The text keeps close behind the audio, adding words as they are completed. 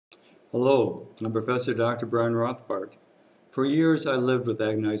Hello, I'm Professor Dr. Brian Rothbart. For years I lived with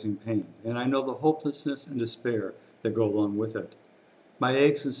agonizing pain, and I know the hopelessness and despair that go along with it. My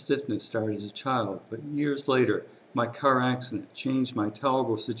aches and stiffness started as a child, but years later, my car accident changed my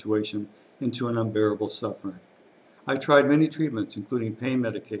tolerable situation into an unbearable suffering. I tried many treatments, including pain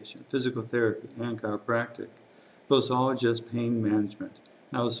medication, physical therapy, and chiropractic. Those all just pain management,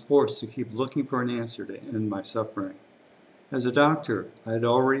 and I was forced to keep looking for an answer to end my suffering. As a doctor, I had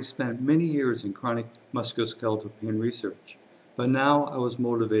already spent many years in chronic musculoskeletal pain research, but now I was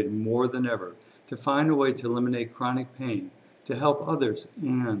motivated more than ever to find a way to eliminate chronic pain, to help others,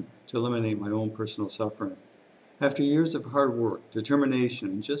 and to eliminate my own personal suffering. After years of hard work, determination,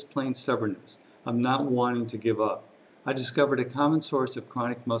 and just plain stubbornness of not wanting to give up, I discovered a common source of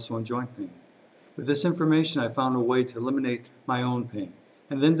chronic muscle and joint pain. With this information, I found a way to eliminate my own pain,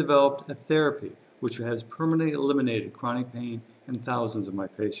 and then developed a therapy which has permanently eliminated chronic pain in thousands of my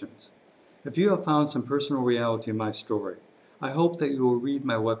patients. If you have found some personal reality in my story, I hope that you will read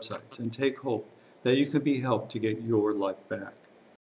my websites and take hope that you can be helped to get your life back.